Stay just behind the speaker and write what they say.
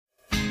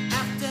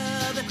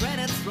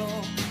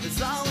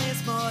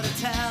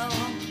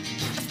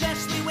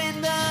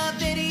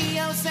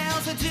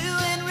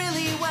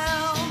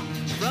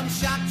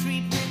shock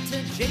treatment to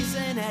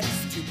Jason X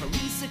to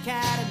Police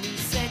Academy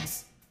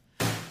 6.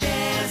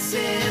 This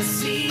is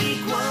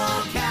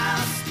Sequel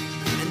Cast,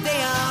 and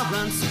they are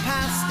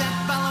unsurpassed at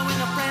following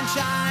a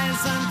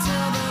franchise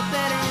until the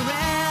bitter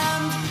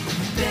end.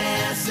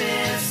 This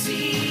is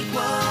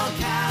Sequel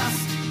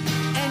Cast,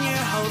 and your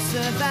hosts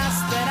have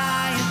asked that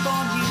I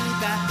inform you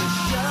that the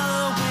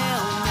show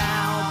will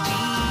now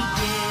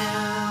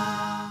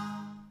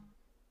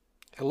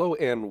begin. Hello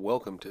and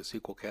welcome to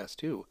Sequel Cast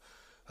 2,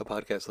 a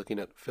podcast looking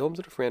at films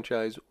in a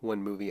franchise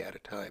one movie at a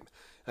time.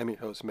 I'm your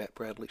host, Matt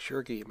Bradley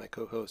Shergi. My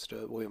co-host,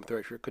 William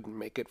Thresher, couldn't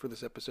make it for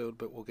this episode,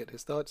 but we'll get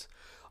his thoughts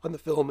on the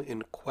film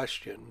in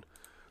question,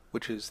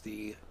 which is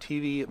the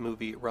TV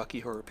movie Rocky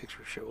Horror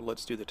Picture Show.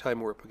 Let's do the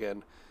time warp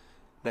again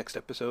next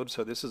episode.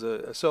 So this is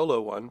a solo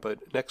one,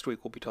 but next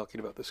week we'll be talking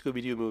about the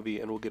Scooby-Doo movie,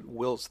 and we'll get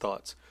Will's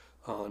thoughts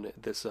on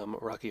this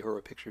Rocky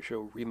Horror Picture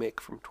Show remake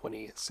from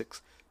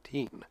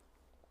 2016.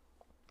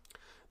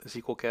 The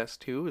Sequel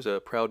Cast 2 is a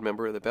proud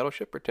member of the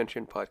Battleship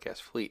Pretension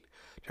podcast fleet.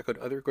 Check out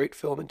other great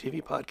film and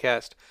TV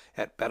podcasts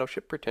at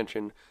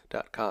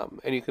battleshippretension.com.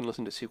 And you can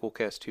listen to Sequel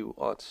Cast 2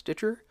 on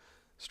Stitcher,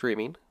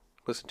 streaming.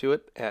 Listen to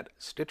it at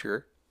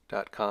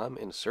stitcher.com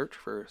and search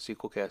for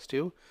Sequel Cast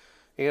 2.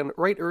 And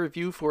write a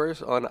review for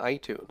us on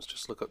iTunes.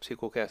 Just look up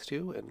Sequel Cast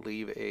 2 and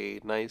leave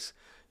a nice,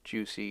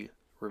 juicy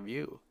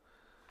review.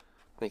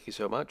 Thank you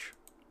so much.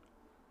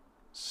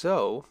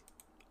 So,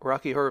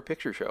 Rocky Horror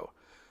Picture Show.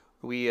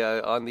 We,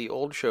 on the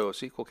old show,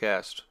 Sequel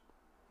Cast,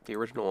 the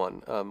original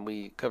one,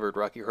 we covered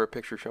Rocky Horror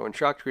Picture Show and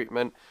Shock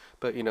Treatment,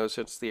 but,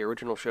 since the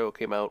original show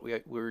came out, we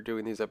were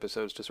doing these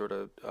episodes to sort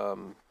of,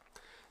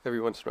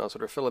 every once in a while,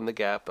 sort of fill in the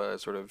gap,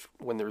 sort of,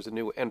 when there's a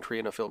new entry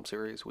in a film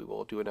series, we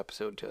will do an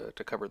episode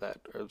to cover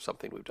that, or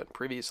something we've done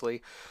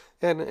previously,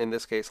 and in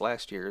this case,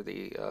 last year,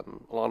 the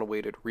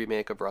long-awaited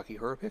remake of Rocky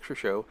Horror Picture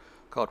Show,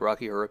 called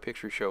Rocky Horror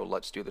Picture Show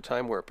Let's Do the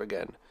Time Warp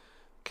Again,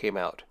 came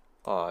out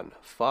on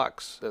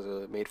Fox as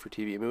a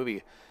made-for-TV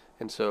movie,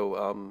 and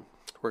so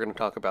we're going to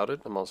talk about it.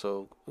 I'm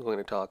also going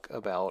to talk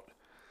about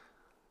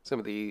some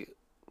of the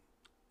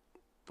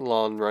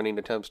long-running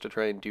attempts to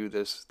try and do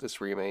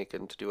this remake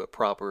and to do a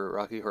proper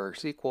Rocky Horror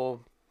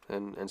sequel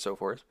and so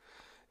forth,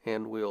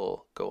 and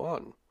we'll go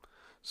on.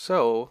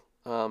 So,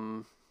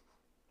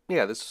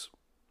 this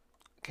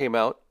came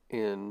out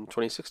in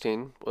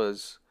 2016,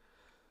 was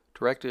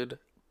directed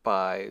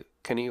by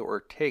Kenny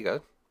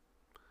Ortega,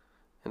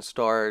 and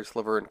stars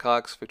Laverne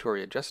Cox,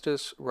 Victoria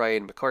Justice,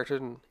 Ryan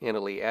McCartan,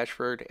 Annalee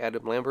Ashford,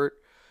 Adam Lambert,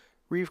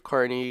 Reeve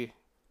Carney,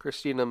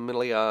 Christina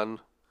Milian,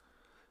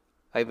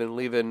 Ivan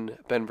Levin,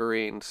 Ben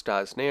Vereen,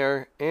 Stas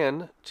Nair,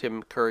 and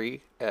Tim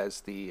Curry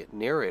as the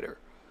narrator.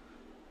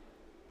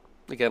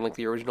 Again, like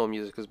the original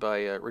music is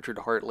by Richard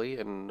Hartley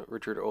and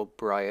Richard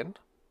O'Brien.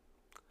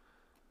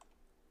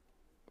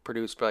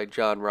 Produced by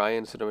John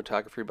Ryan,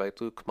 cinematography by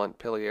Luc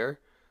Montpellier,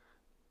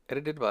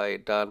 edited by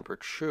Don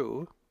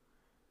Bertschou.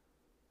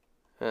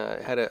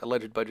 It had an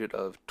alleged budget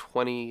of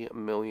 $20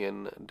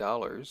 million,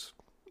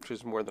 which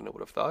is more than I would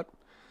have thought.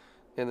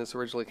 And this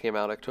originally came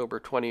out October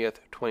 20th,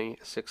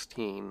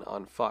 2016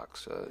 on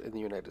Fox in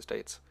the United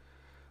States.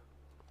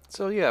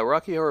 So yeah,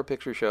 Rocky Horror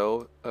Picture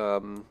Show,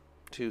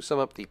 to sum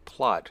up the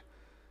plot,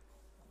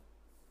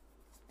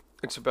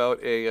 it's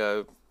about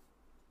a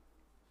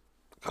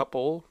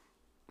couple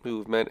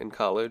who've met in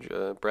college,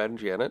 Brad and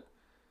Janet,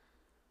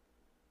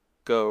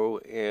 go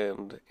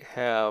and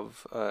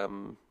have...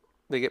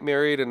 they get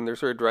married and they're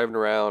sort of driving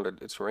around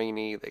and it's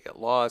rainy, they get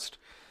lost,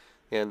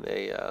 and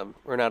they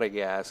run out of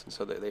gas, and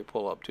so they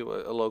pull up to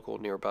a local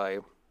nearby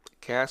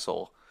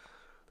castle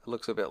that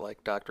looks a bit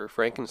like Dr.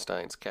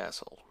 Frankenstein's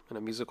castle. In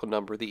a musical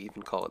number, they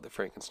even call it the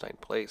Frankenstein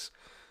Place.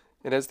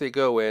 And as they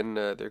go in,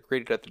 they're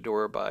greeted at the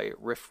door by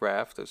Riff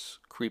Raff, this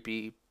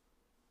creepy,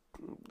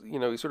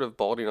 he's sort of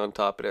balding on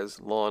top. It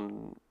has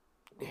long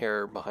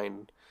hair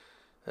behind,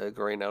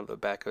 growing out of the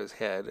back of his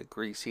head,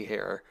 greasy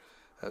hair.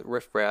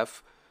 Riff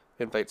Raff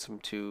invites them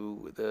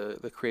to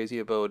the crazy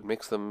abode,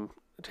 makes them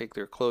take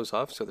their clothes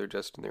off so they're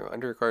just in their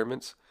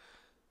undergarments,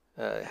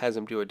 has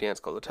them do a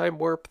dance called the Time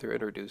Warp. They're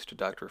introduced to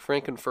Dr.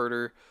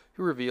 Frankenfurter,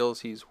 who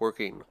reveals he's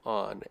working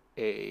on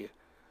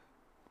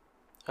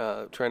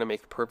trying to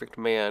make the perfect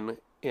man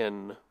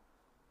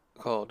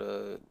called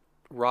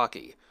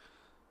Rocky.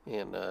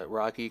 And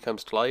Rocky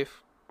comes to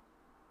life,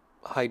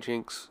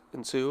 hijinks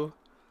ensue,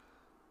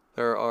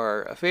 there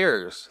are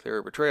affairs, there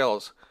are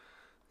betrayals,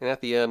 and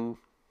at the end,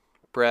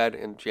 Brad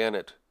and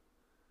Janet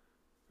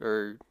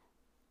are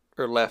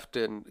left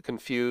and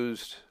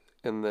confused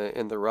in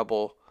the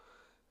rubble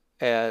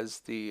as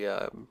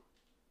the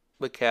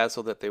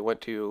castle that they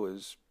went to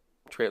is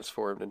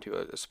transformed into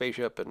a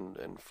spaceship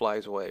and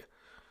flies away.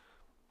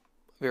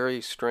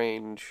 Very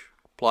strange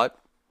plot,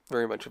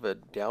 very much of a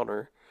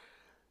downer,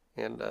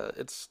 and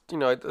it's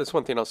that's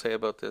one thing I'll say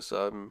about this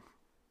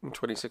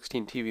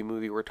 2016 TV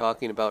movie we're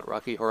talking about,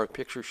 Rocky Horror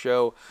Picture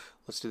Show.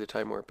 Let's do the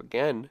Time Warp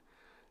again.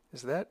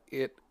 Is that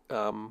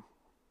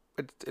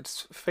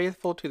it's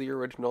faithful to the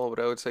original, but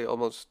I would say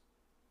almost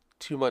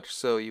too much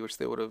so. You wish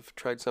they would have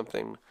tried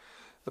something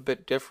a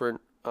bit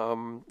different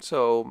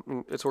So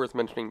it's worth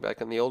mentioning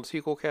back in the old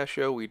sequel cast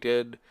show, we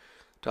did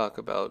talk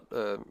about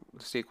the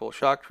sequel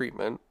Shock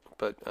Treatment,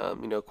 but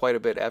quite a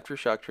bit after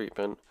Shock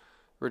Treatment,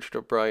 Richard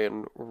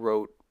O'Brien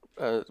wrote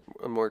a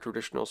more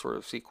traditional sort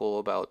of sequel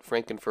about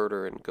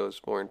Frankenfurter and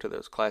goes more into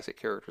those classic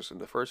characters in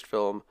the first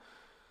film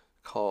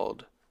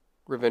called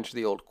Revenge of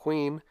the Old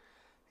Queen,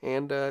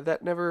 and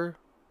that never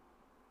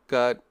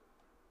got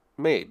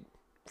made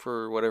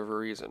for whatever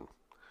reason.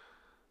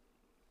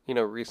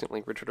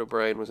 Recently Richard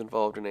O'Brien was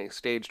involved in a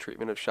stage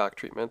treatment of Shock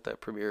Treatment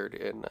that premiered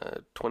in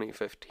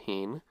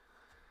 2015.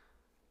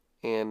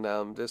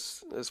 And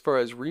this, as far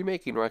as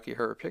remaking Rocky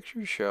Horror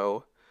Picture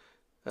Show,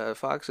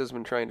 Fox has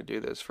been trying to do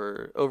this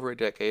for over a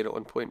decade. At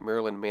one point,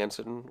 Marilyn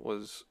Manson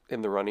was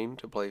in the running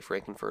to play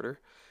Frankenfurter.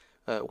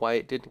 Why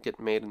it didn't get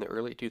made in the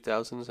early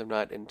 2000s, I'm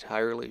not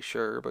entirely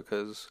sure,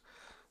 because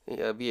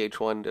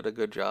VH1 did a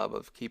good job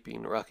of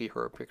keeping Rocky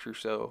Horror Picture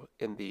Show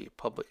in the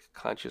public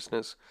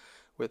consciousness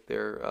with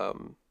their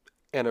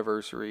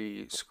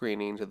anniversary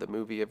screenings of the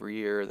movie every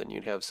year. Then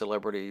you'd have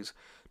celebrities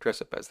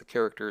dress up as the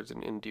characters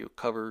and do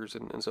covers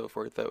and so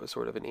forth. That was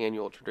sort of an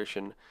annual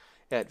tradition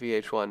at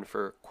VH1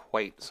 for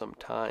quite some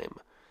time.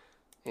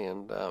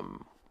 And,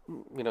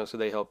 so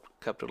they helped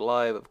kept it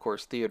alive. Of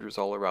course, theaters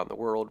all around the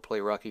world play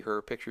Rocky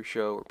Horror Picture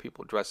Show, where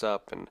people dress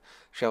up and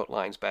shout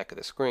lines back at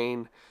the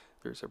screen.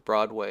 There's a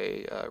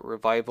Broadway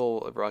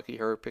revival of Rocky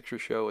Horror Picture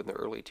Show in the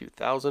early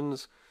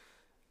 2000s.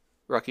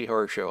 Rocky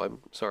Horror Show, I'm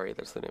sorry,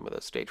 that's the name of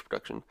the stage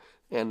production.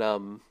 And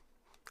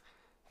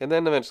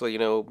then eventually,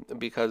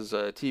 because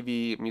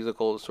TV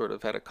musicals sort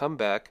of had a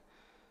comeback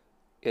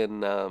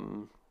in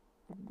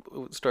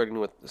starting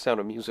with The Sound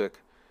of Music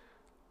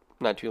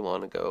not too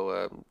long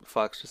ago,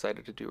 Fox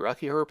decided to do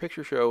Rocky Horror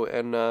Picture Show,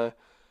 and the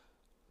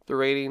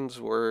ratings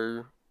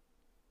were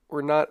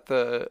not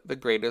the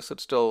greatest.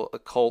 It's still a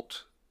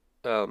cult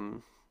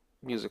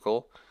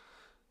musical.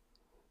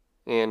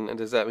 And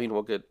does that mean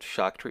we'll get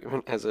Shock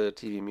Treatment as a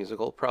TV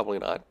musical? Probably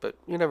not, but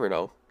you never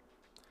know.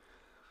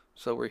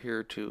 So we're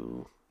here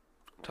to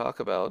talk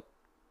about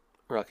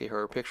Rocky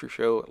Horror Picture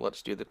Show.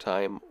 Let's do the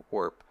time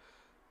warp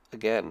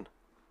again.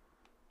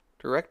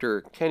 Director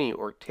Kenny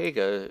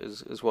Ortega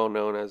is well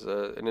known as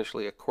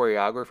initially a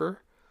choreographer,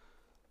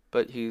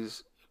 but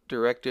he's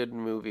directed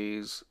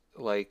movies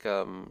like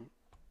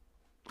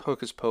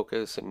Hocus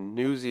Pocus and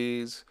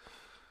Newsies.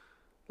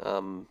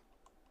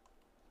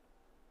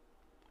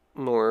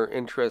 More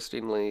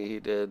interestingly, he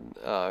did,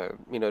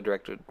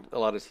 directed a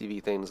lot of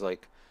TV things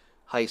like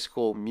High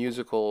School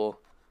Musical,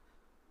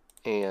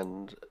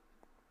 and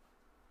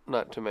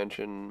not to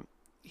mention,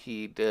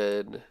 he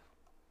did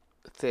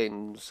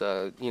things,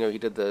 he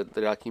did the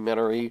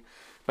documentary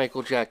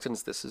Michael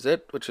Jackson's This Is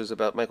It, which is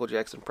about Michael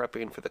Jackson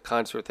prepping for the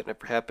concert that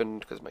never happened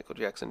because Michael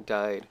Jackson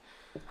died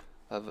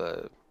of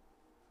a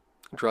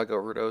drug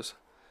overdose.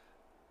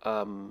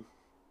 But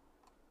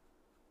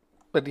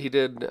he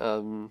did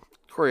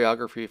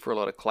choreography for a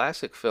lot of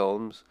classic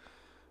films,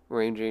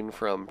 ranging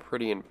from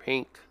Pretty in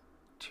Pink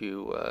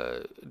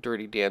to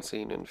Dirty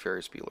Dancing and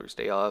Ferris Bueller's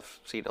Day Off,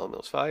 St.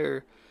 Elmo's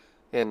Fire,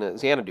 and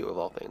Xanadu of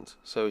all things.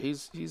 So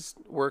he's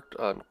worked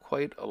on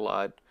quite a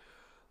lot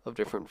of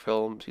different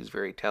films. He's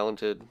very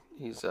talented.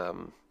 He's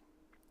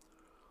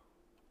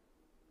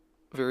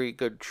very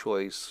good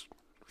choice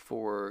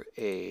for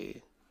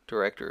a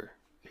director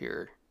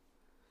here.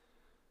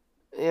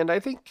 And I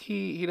think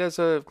he does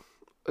a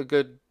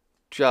good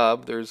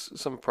job. There's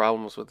some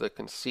problems with the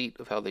conceit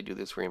of how they do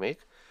this remake.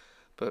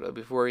 But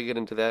before we get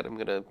into that, I'm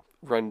going to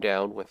run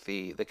down with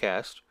the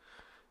cast.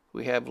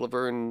 We have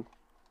Laverne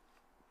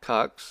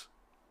Cox,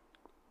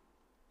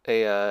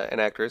 an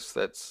actress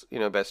that's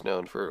best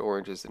known for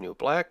Orange Is the New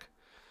Black,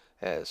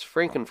 as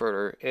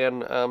Frankenfurter.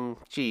 And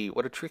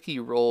what a tricky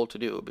role to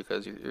do,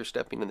 because you're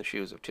stepping in the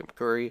shoes of Tim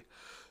Curry,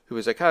 who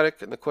is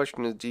iconic. And the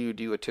question is, do you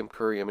do a Tim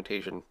Curry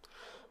imitation,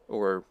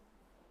 or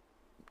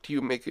do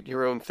you make it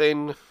your own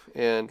thing?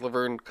 And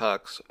Laverne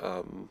Cox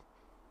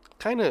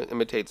kind of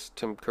imitates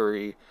Tim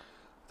Curry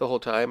the whole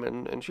time,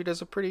 and she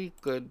does a pretty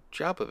good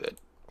job of it.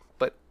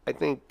 But I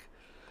think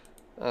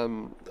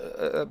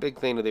a big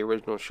thing of the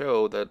original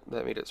show that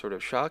made it sort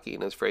of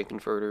shocking is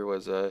Frankenfurter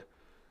was a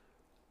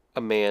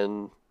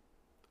man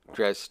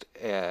dressed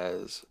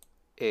as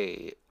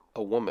a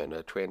woman,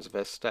 a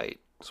transvestite,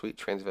 sweet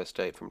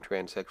transvestite from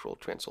transsexual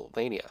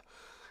Transylvania.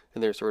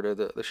 And there's sort of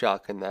the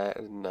shock in that,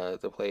 and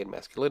the play in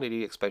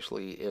masculinity,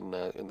 especially in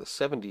the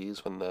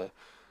 70s when the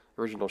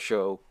original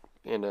show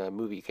in a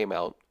movie came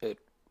out. It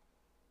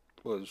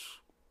was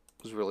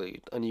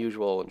really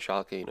unusual and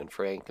shocking and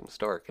frank and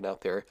stark and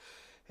out there.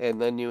 And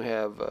then you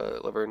have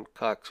Laverne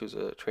Cox, who's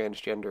a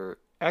transgender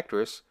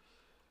actress.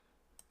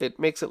 It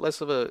makes it less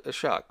of a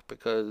shock,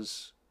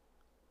 because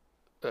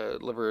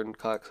Laverne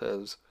Cox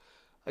has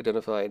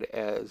identified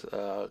as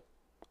a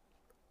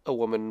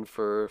woman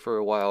for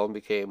a while and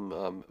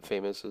became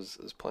famous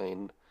as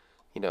playing,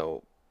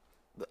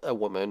 a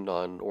woman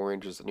on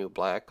Orange Is the New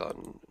Black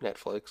on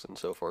Netflix and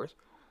so forth.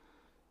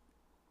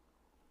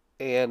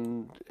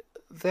 And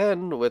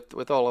then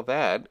with all of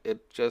that,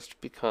 it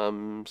just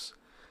becomes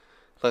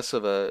less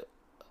of a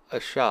a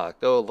shock.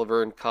 Oh,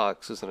 Laverne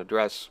Cox is in a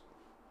dress.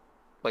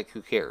 Like,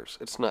 who cares?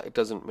 It's not. It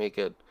doesn't make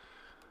it.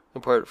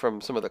 Apart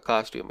from some of the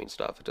costuming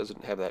stuff, it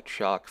doesn't have that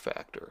shock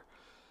factor.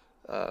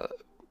 Uh,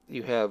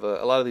 you have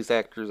a lot of these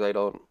actors I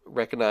don't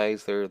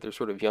recognize. They're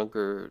sort of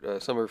younger.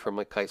 Some are from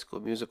like High School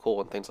Musical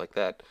and things like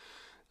that.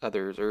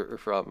 Others are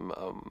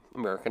from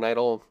American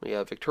Idol. We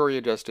have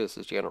Victoria Justice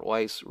as Janet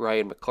Weiss,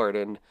 Ryan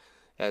McCartan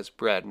as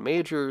Brad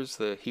Majors,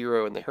 the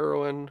hero and the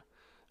heroine.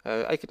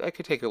 I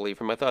could take or leave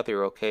them. I thought they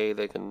were okay.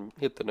 They can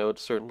hit the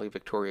notes. Certainly,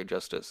 Victoria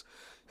Justice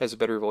has a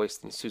better voice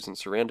than Susan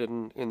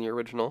Sarandon in the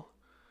original.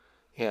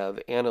 You have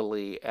Anna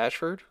Lee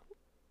Ashford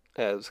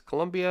as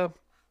Columbia,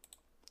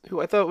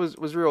 who I thought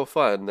was real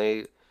fun.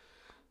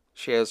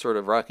 She has sort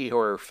of Rocky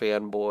Horror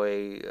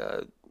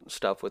fanboy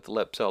stuff with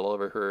lips all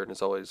over her and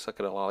is always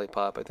sucking a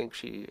lollipop. I think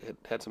she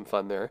had some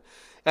fun there.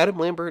 Adam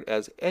Lambert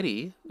as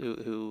Eddie,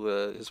 who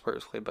his part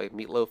was played by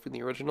Meatloaf in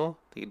the original,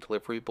 the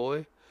delivery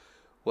boy,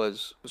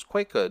 was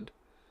quite good.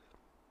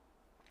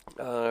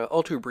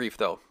 All too brief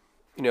though.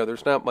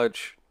 There's not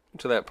much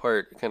to that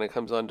part. It kind of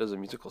comes on, does a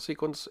musical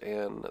sequence,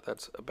 and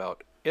that's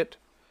about it.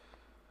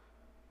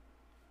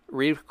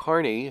 Reeve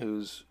Carney,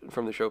 who's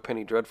from the show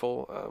Penny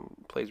Dreadful,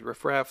 plays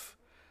Riff Raff.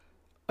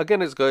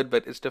 Again, is good,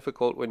 but it's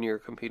difficult when you're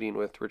competing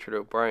with Richard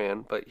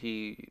O'Brien. But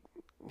he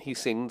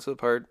sings the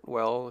part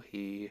well.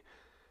 He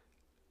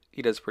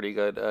does pretty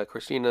good.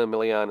 Christina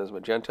Milian as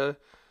Magenta.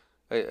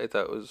 I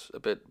thought was a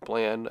bit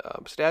bland.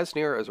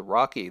 Stasnier as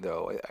Rocky,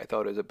 though, I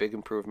thought was a big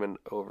improvement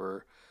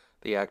over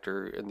the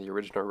actor in the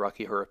original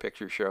Rocky Horror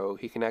Picture Show.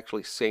 He can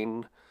actually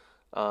sing.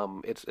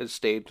 It's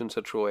staged in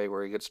such a way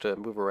where he gets to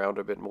move around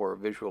a bit more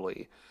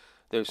visually.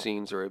 Those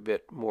scenes are a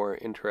bit more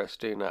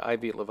interesting.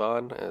 Ivy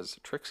Levon as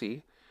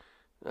Trixie.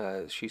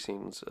 She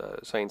sings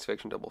science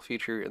fiction double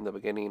feature in the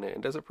beginning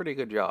and does a pretty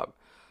good job.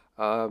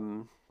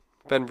 Ben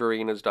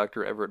Vereen as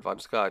Dr. Everett Von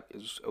Scott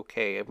is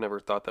okay. I've never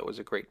thought that was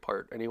a great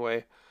part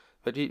anyway.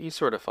 But he's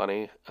sort of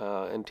funny.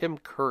 And Tim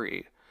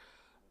Curry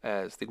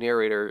as the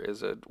narrator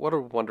is what a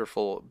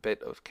wonderful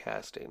bit of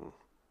casting.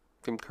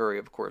 Tim Curry,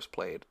 of course,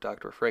 played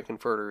Dr.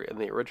 Frankenfurter in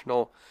the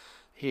original.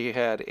 He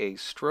had a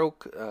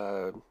stroke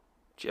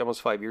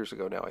almost 5 years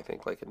ago now, I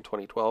think, like in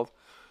 2012.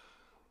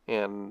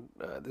 And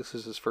this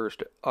is his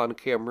first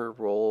on-camera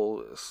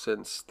role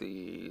since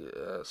the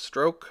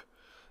stroke.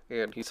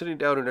 And he's sitting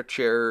down in a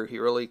chair. He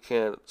really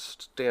can't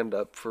stand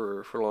up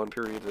for long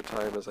periods of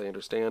time, as I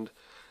understand.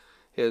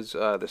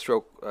 The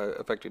stroke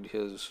affected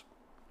his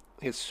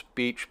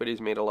speech, but he's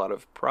made a lot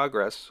of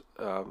progress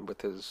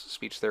with his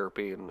speech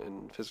therapy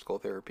and physical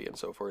therapy and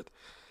so forth.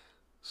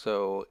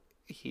 So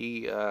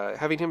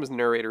having him as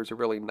narrator is a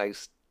really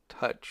nice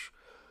touch.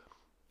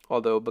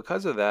 Although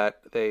because of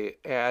that, they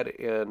add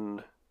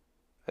in,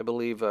 I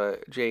believe,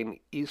 Jane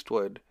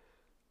Eastwood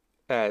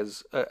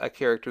as a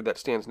character that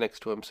stands next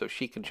to him so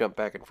she can jump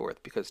back and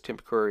forth, because Tim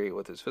Curry,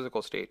 with his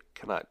physical state,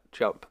 cannot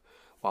jump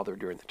while they're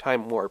doing the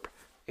time warp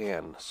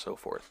and so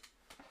forth.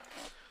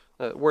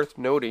 Worth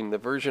noting, the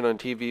version on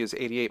TV is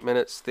 88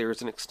 minutes.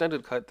 There's an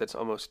extended cut that's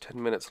almost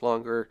 10 minutes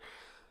longer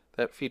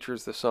that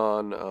features the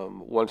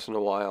song Once in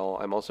a While.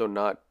 I'm also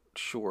not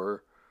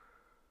sure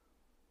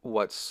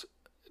what's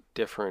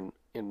different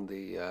in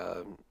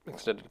the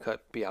extended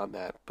cut beyond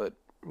that, but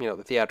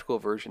the theatrical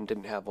version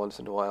didn't have Once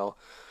in a While.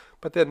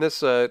 But then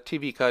this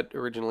TV cut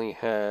originally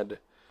had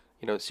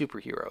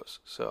superheroes,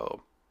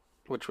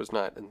 which was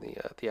not in the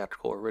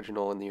theatrical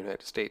original in the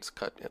United States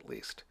cut, at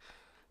least.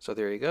 So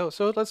there you go.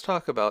 So let's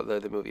talk about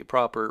the movie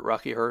proper,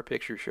 Rocky Horror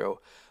Picture Show.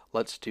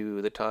 Let's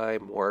do the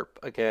time warp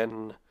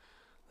again.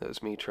 That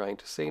was me trying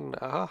to sing.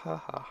 Ha ha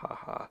ha ha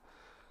ha.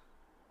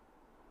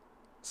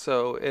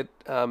 So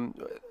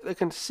the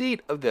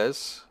conceit of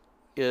this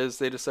is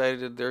they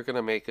decided they're going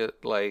to make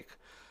it like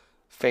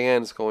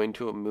fans going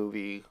to a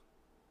movie,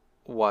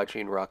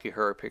 watching Rocky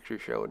Horror Picture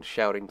Show and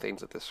shouting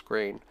things at the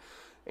screen.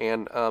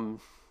 And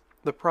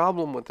the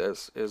problem with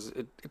this is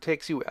it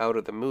takes you out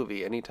of the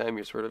movie. Anytime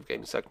you're sort of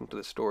getting sucked into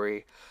the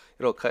story,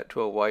 it'll cut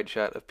to a wide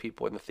shot of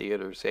people in the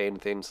theater saying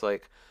things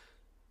like,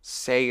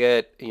 say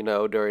it,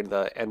 during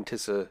the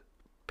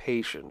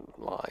anticipation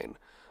line.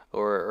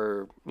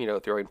 Or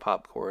throwing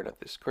popcorn at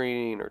the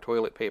screen or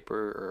toilet paper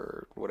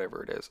or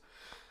whatever it is.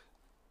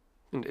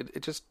 And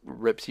it just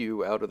rips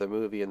you out of the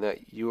movie, and that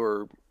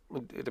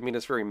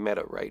it's very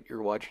meta, right?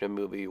 You're watching a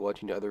movie,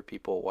 watching other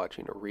people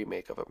watching a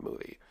remake of a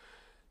movie.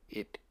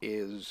 It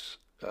is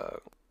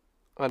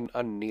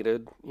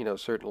unneeded,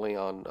 certainly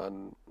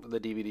on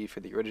the DVD for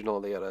the original.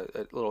 They had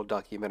a little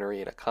documentary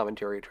and a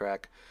commentary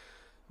track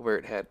where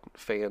it had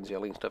fans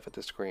yelling stuff at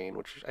the screen,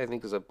 which I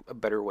think is a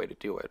better way to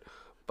do it.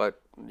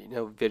 But,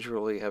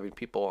 visually having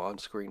people on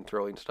screen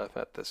throwing stuff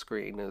at the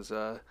screen is,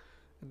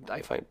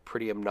 I find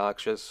pretty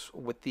obnoxious,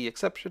 with the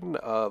exception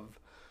of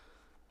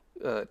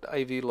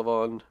Ivy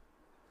Levon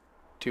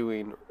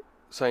doing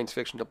science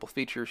fiction double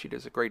feature. She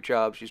does a great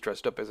job. She's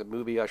dressed up as a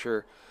movie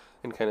usher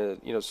and kind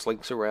of,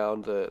 slinks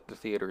around the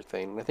theater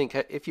thing. And I think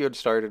if you had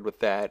started with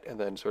that and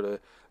then sort of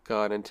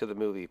gone into the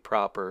movie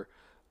proper,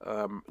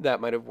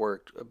 that might have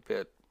worked a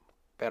bit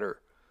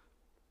better.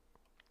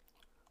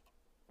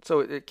 So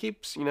it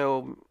keeps,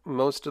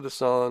 most of the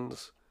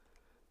songs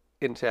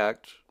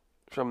intact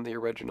from the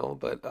original,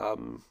 but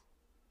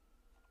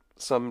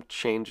some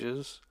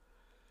changes.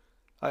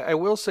 I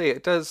will say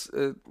it does.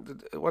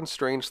 One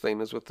strange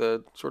thing is with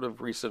the sort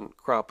of recent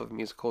crop of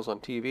musicals on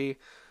TV,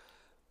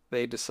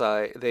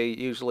 they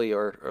usually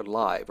are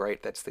live,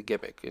 right? That's the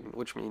gimmick,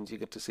 which means you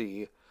get to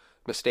see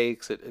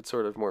mistakes. It's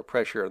sort of more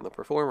pressure on the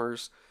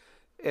performers,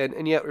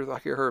 and yet with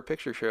Rocky Horror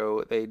Picture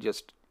Show, they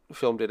just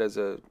filmed it as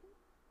a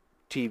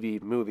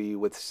TV movie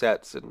with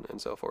sets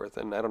and so forth.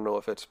 And I don't know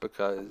if it's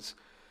because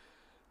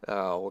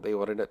they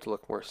wanted it to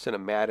look more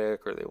cinematic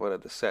or they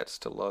wanted the sets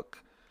to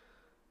look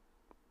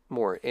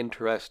more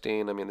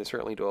interesting. I mean, they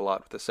certainly do a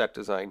lot with the set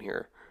design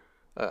here.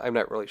 I'm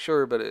not really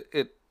sure, but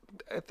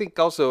I think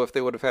also if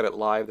they would have had it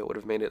live, that would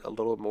have made it a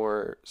little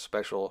more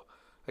special.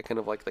 I kind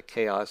of like the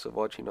chaos of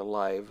watching a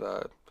live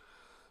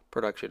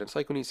production. It's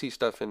like when you see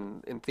stuff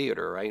in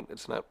theater, right?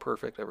 It's not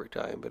perfect every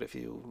time, but if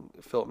you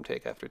film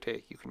take after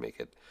take, you can make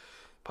it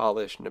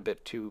polished and a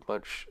bit too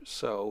much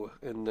so.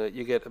 And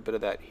you get a bit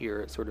of that here.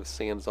 It sort of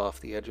sands off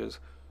the edges.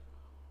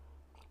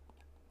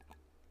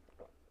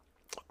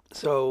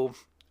 So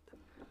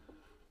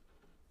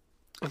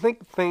I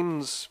think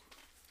things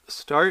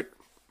start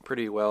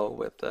pretty well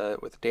with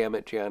Damn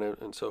It,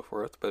 Janet, and so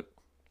forth, but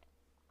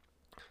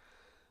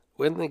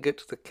when they get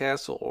to the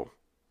castle,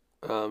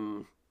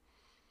 um,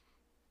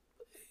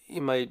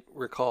 you might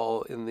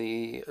recall in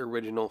the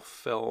original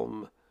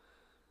film,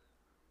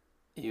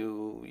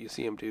 you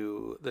see them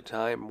do the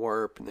time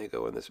warp, and they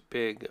go in this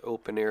big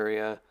open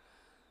area,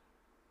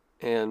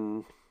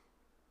 and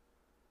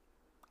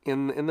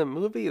in the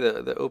movie,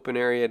 the open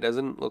area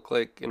doesn't look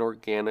like an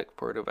organic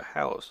part of a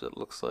house. It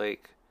looks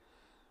like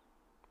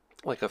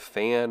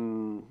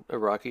a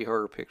Rocky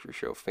Horror Picture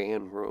Show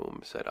fan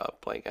room set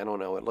up. Like, I don't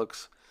know, it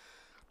looks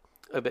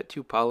a bit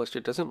too polished.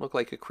 It doesn't look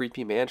like a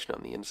creepy mansion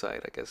on the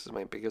inside, I guess is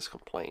my biggest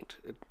complaint.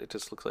 It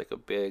just looks like a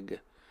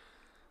big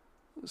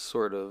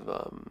sort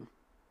of,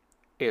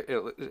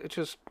 it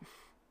just,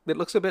 it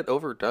looks a bit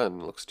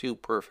overdone. It looks too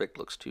perfect,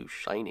 looks too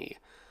shiny.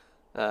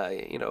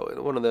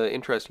 One of the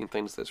interesting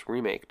things this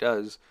remake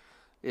does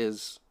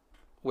is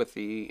with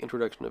the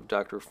introduction of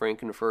Dr.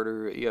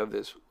 Frankenfurter, you have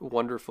this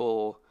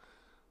wonderful,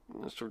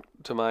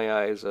 to my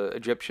eyes,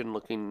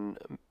 Egyptian-looking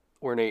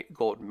ornate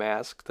gold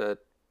mask that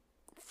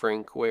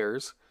Frank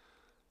wears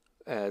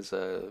as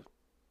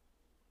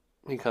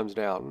he comes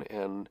down,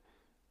 and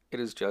it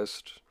is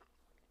just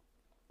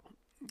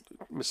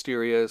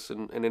mysterious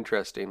and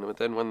interesting. But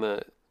then when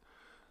the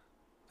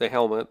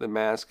helmet, the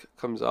mask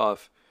comes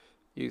off,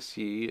 you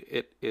see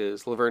it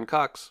is Laverne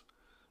Cox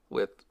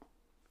with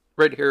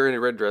red hair and a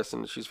red dress,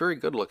 and she's very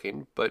good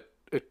looking, but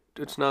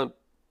it's not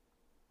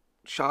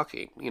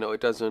shocking.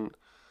 It doesn't,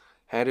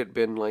 had it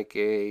been like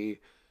and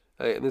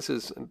this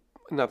is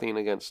nothing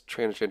against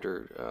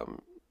transgender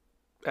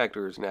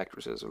actors and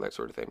actresses or that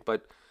sort of thing,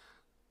 but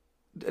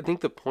I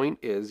think the point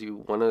is you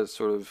want to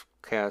sort of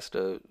cast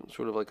a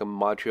sort of like a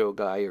macho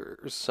guy or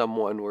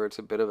someone where it's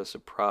a bit of a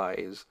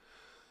surprise,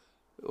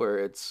 where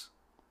it's,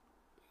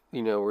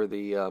 where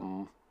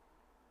the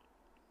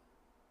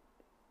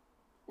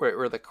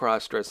where the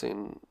cross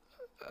dressing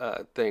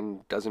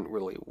thing doesn't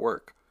really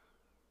work,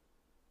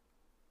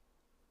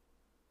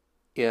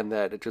 and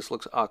that it just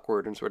looks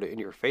awkward and sort of in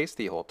your face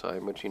the whole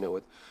time. Which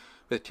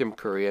with Tim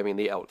Curry, I mean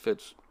the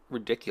outfit's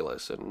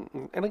ridiculous,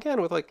 and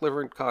again with like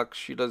Laverne Cox,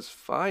 she does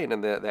fine in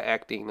the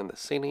acting and the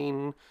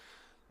singing,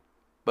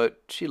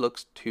 but she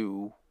looks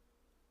too.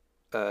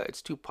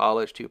 It's too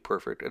polished, too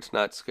perfect. It's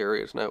not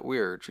scary. It's not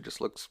weird. She just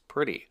looks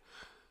pretty,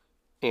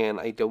 and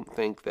I don't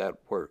think that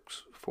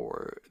works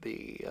for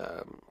the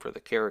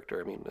character.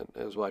 I mean,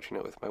 I was watching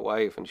it with my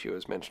wife, and she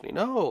was mentioning,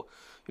 oh,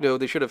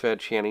 they should have had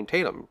Channing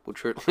Tatum,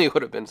 which certainly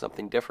would have been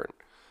something different,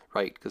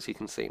 right? Because he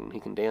can sing, he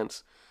can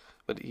dance,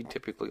 but he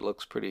typically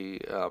looks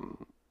pretty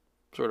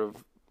sort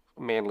of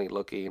manly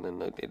looking,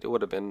 and it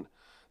would have been,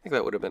 I think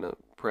that would have been a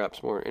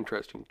perhaps more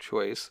interesting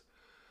choice.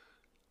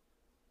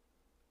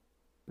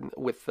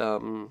 With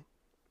I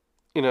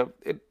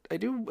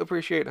do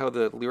appreciate how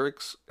the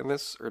lyrics in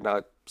this are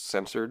not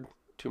censored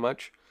too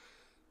much.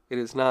 It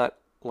is not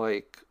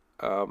like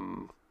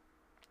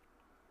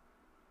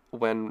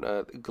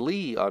when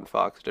Glee on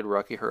Fox did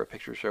Rocky Horror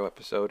Picture Show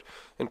episode,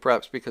 and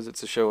perhaps because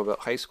it's a show about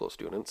high school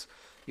students,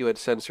 you had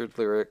censored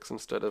lyrics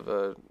instead of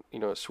a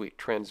sweet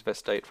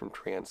transvestite from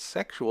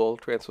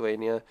transsexual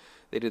Transylvania.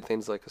 They did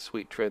things like a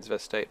sweet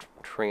transvestite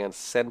from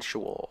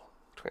transensual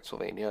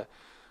Transylvania,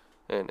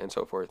 and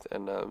so forth.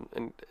 And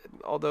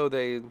although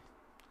they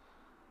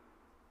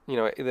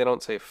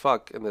don't say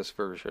fuck in this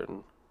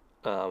version,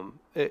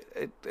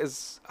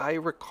 as I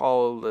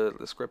recall,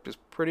 the script is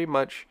pretty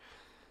much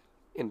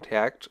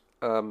intact,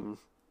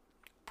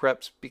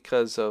 perhaps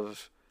because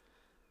of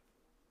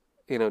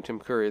Tim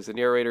Curry as the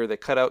narrator. They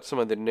cut out some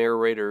of the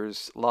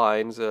narrator's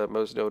lines,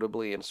 most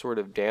notably in Sword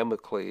of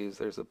Damocles.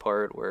 There's a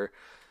part where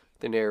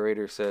the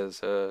narrator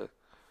says,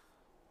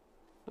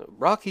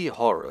 Rocky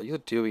Horror, you're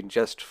doing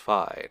just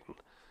fine.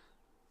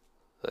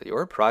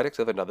 You're products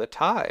of another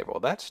time. Well,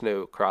 that's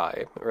no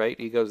crime, right?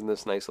 He goes in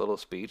this nice little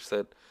speech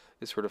that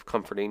is sort of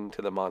comforting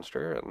to the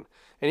monster, and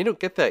you don't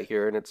get that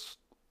here, and it's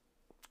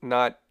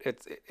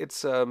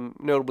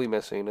notably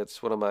missing.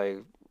 It's one of my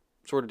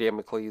Sword of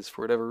Damocles,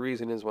 for whatever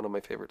reason, is one of my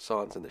favorite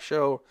songs in the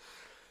show.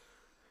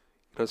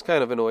 I was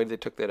kind of annoyed they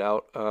took that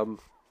out. Oh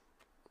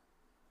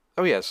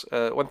yes,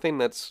 one thing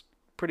that's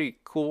pretty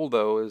cool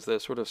though is the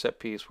sort of set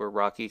piece where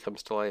Rocky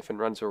comes to life and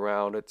runs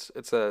around.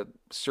 It's a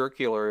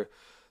circular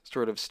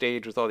sort of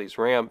stage with all these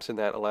ramps, and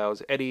that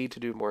allows Eddie to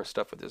do more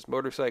stuff with his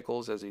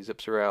motorcycles as he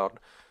zips around,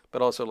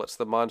 but also lets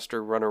the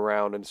monster run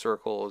around in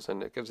circles,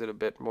 and it gives it a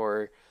bit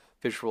more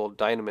visual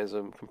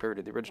dynamism compared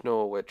to the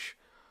original, which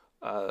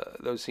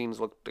those scenes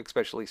looked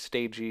especially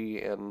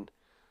stagey and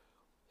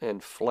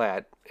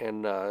flat,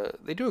 and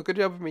they do a good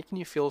job of making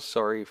you feel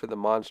sorry for the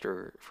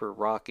monster for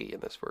Rocky in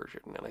this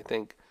version, and I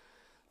think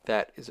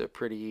that is a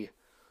pretty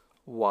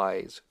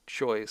wise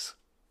choice.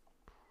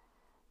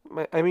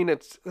 I mean,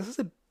 this is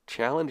a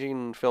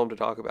challenging film to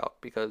talk about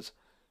because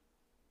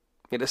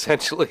it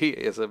essentially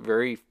is a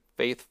very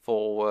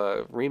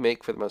faithful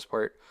remake, for the most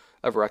part,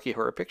 of Rocky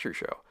Horror Picture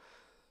Show.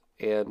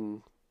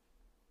 And,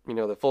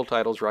 the full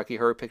title is Rocky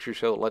Horror Picture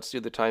Show, Let's Do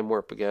the Time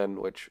Warp Again,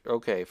 which,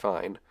 okay,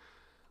 fine.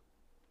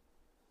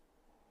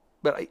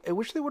 But I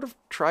wish they would have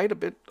tried a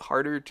bit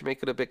harder to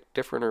make it a bit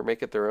different or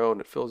make it their own.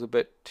 It feels a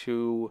bit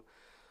too...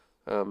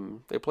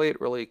 they play it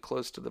really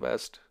close to the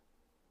vest.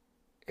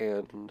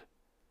 And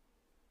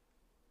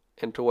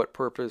to what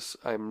purpose,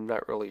 I'm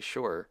not really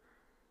sure.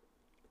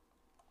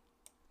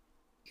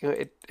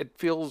 It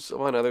feels,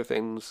 among other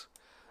things,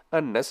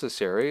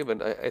 unnecessary,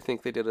 but I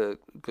think they did a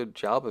good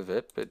job of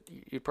it. But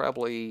you'd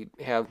probably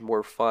have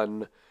more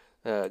fun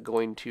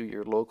going to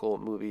your local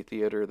movie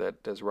theater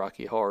that does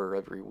Rocky Horror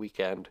every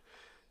weekend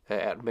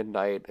at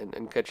midnight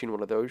and catching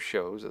one of those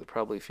shows. It'd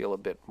probably feel a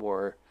bit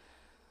more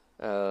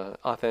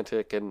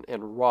authentic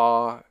and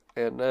raw,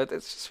 and it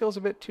just feels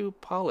a bit too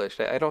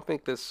polished. I don't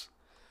think this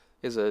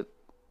is a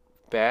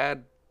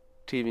bad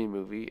TV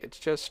movie. It's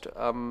just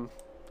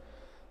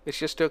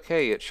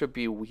okay. It should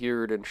be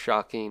weird and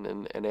shocking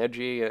and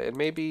edgy, and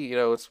maybe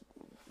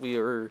we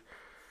are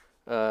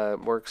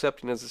more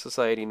accepting as a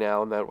society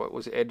now, and that what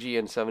was edgy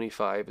in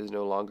 '75 is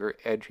no longer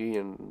edgy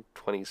in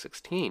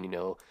 2016.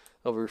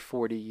 Over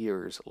 40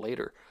 years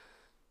later.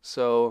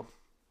 So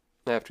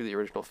after the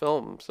original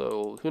film,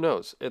 so who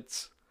knows?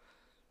 It's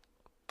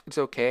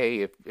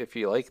okay if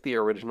you like the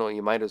original,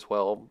 you might as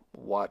well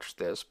watch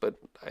this, but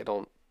I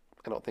don't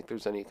think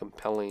there's any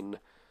compelling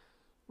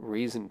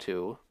reason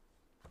to.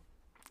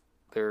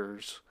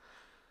 There's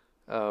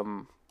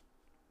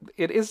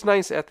it is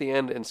nice at the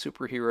end in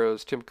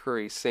Superheroes. Tim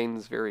Curry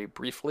sings very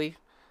briefly,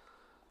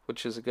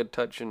 which is a good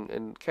touch,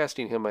 and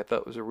casting him I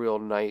thought was a real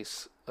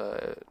nice,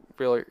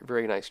 really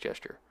very nice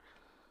gesture.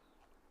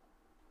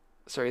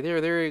 Sorry,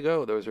 there you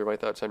go. Those are my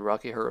thoughts on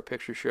Rocky Horror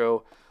Picture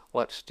Show.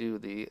 Let's do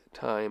the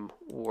time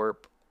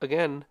warp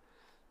again.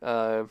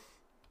 I'm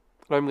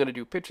going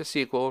to pitch a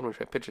sequel, in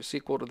which I pitch a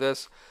sequel to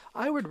this.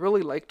 I would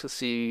really like to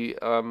see,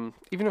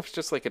 even if it's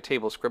just like a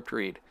table script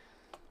read,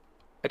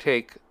 a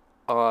take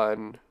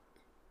on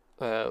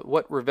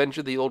what Revenge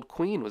of the Old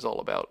Queen was all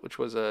about, which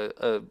was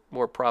a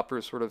more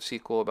proper sort of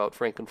sequel about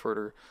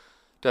Frankenfurter,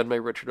 done by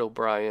Richard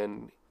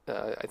O'Brien,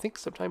 I think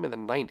sometime in the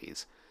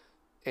 90s.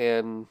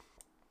 And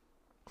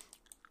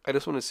I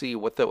just want to see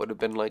what that would have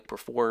been like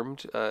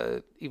performed,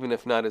 even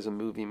if not as a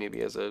movie,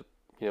 maybe as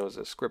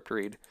a script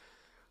read.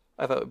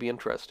 I thought it would be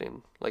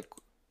interesting. Like,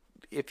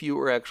 if you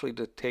were actually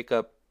to take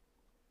up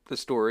the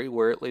story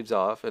where it leaves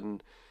off,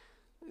 and,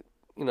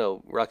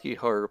 Rocky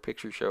Horror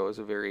Picture Show is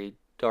a very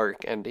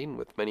dark ending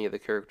with many of the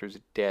characters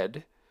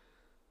dead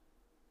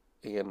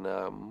and,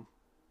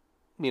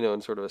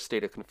 in sort of a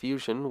state of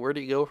confusion. Where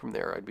do you go from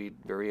there? I'd be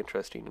very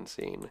interested in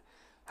seeing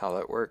how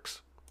that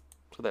works.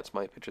 So that's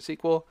my pitch a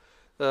sequel.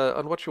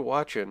 On What You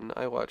Watching,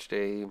 I watched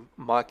a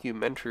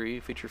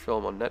mockumentary feature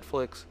film on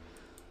Netflix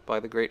by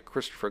the great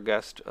Christopher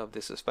Guest of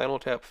This Is Spinal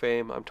Tap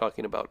fame. I'm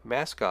talking about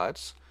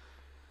Mascots.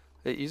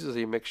 It uses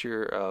a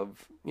mixture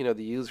of,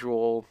 the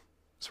usual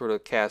sort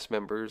of cast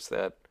members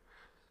that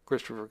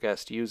Christopher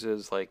Guest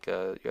uses, like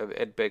you have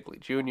Ed Begley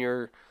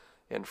Jr.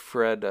 and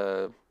Fred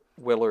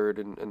Willard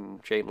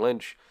and Jane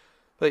Lynch.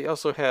 But you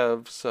also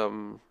have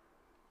some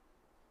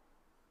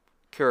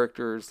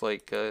characters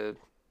like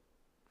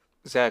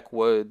Zach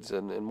Woods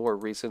and more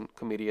recent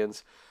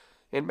comedians.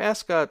 And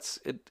Mascots,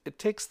 it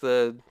takes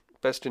the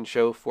Best in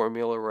Show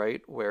formula,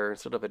 right, where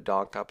instead of a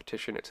dog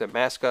competition, it's a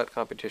mascot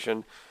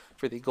competition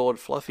for the Gold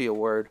Fluffy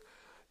Award.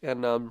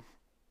 And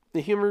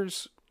the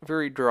humor's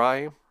very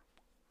dry,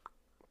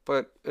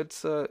 but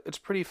it's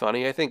pretty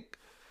funny. I think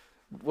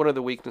one of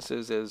the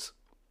weaknesses is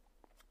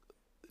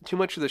too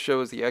much of the show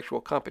is the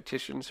actual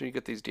competition, so you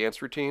get these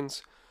dance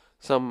routines,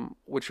 some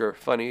which are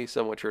funny,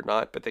 some which are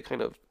not, but they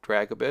kind of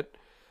drag a bit.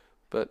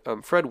 But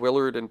Fred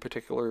Willard in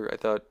particular, I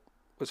thought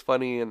was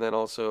funny, and then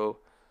also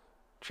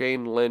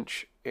Jane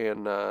Lynch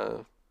and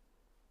I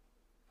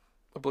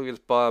believe it's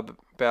Bob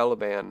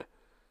Balaban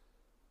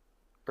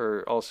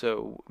are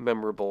also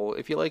memorable.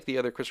 If you like the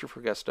other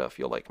Christopher Guest stuff,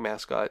 you'll like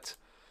Mascots.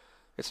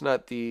 It's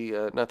not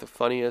the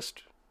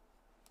funniest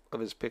of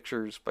his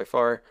pictures by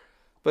far,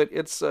 but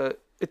it's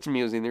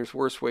amusing. There's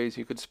worse ways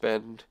you could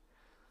spend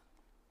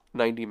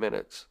 90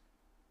 minutes.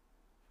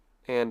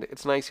 And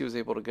it's nice he was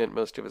able to get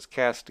most of his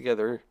cast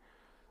together.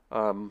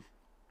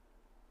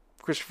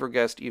 Christopher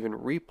Guest even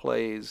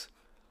replays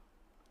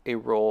a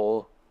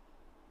role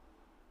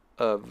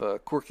of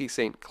Corky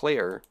St.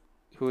 Clair,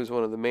 who is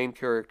one of the main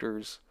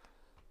characters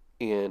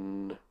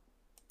in...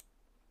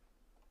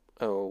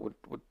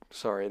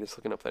 sorry, I'm just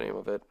looking up the name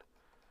of it.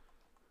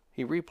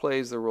 He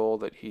replays the role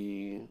that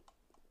he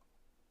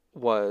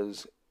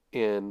was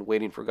in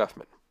Waiting for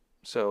Guffman.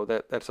 So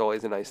that's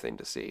always a nice thing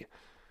to see.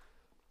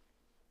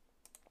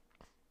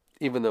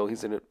 Even though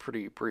he's in it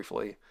pretty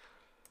briefly.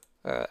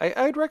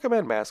 I'd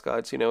recommend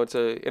Mascots. It's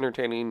a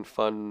entertaining,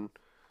 fun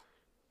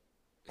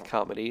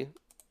comedy.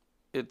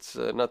 It's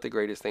not the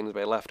greatest things,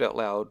 but I laughed out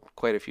loud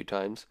quite a few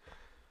times.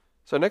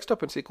 So next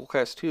up in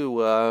Sequelcast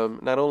 2,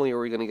 not only are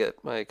we going to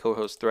get my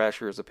co-host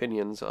Thrasher's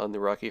opinions on the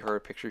Rocky Horror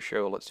Picture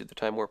Show, Let's Do the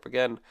Time Warp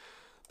Again,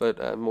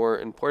 but more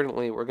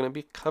importantly, we're going to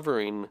be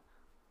covering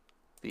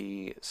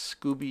the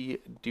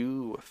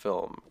Scooby-Doo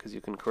film, because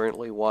you can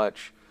currently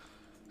watch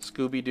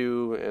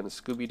Scooby-Doo and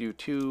Scooby-Doo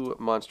 2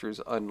 Monsters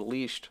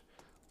Unleashed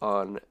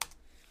on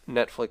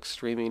Netflix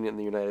streaming in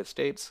the United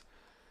States.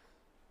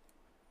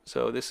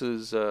 So this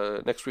is,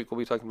 next week we'll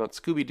be talking about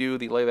Scooby-Doo,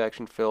 the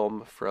live-action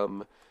film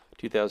from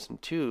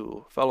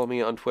 2002. Follow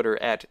me on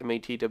Twitter at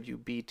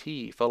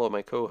MATWBT. Follow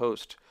my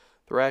co-host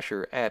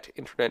Thrasher at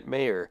Internet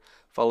Mayor.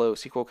 Follow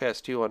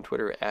Sequelcast2 on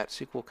Twitter at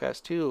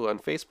Sequelcast2. On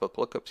Facebook,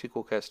 look up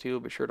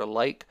Sequelcast2. Be sure to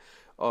like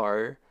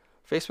our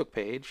Facebook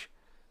page.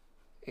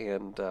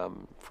 And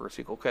for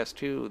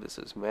Sequelcast2, this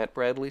is Matt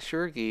Bradley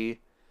Shergi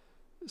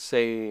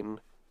saying,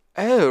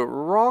 "Oh,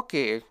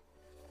 Rocky."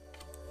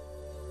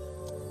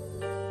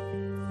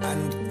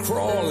 And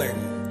crawling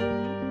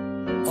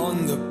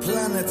on the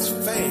planet's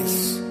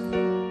face,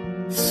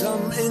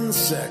 some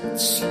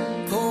insects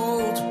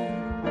called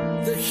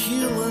the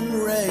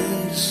human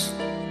race,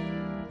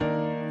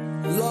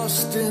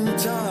 lost in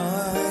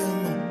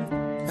time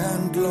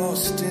and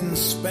lost in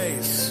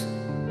space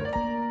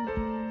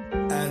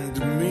and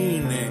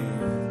meaning.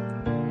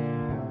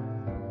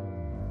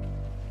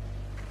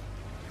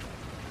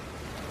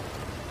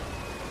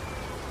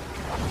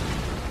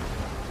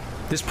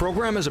 This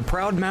program is a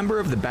proud member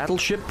of the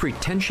Battleship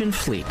Pretension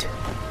Fleet.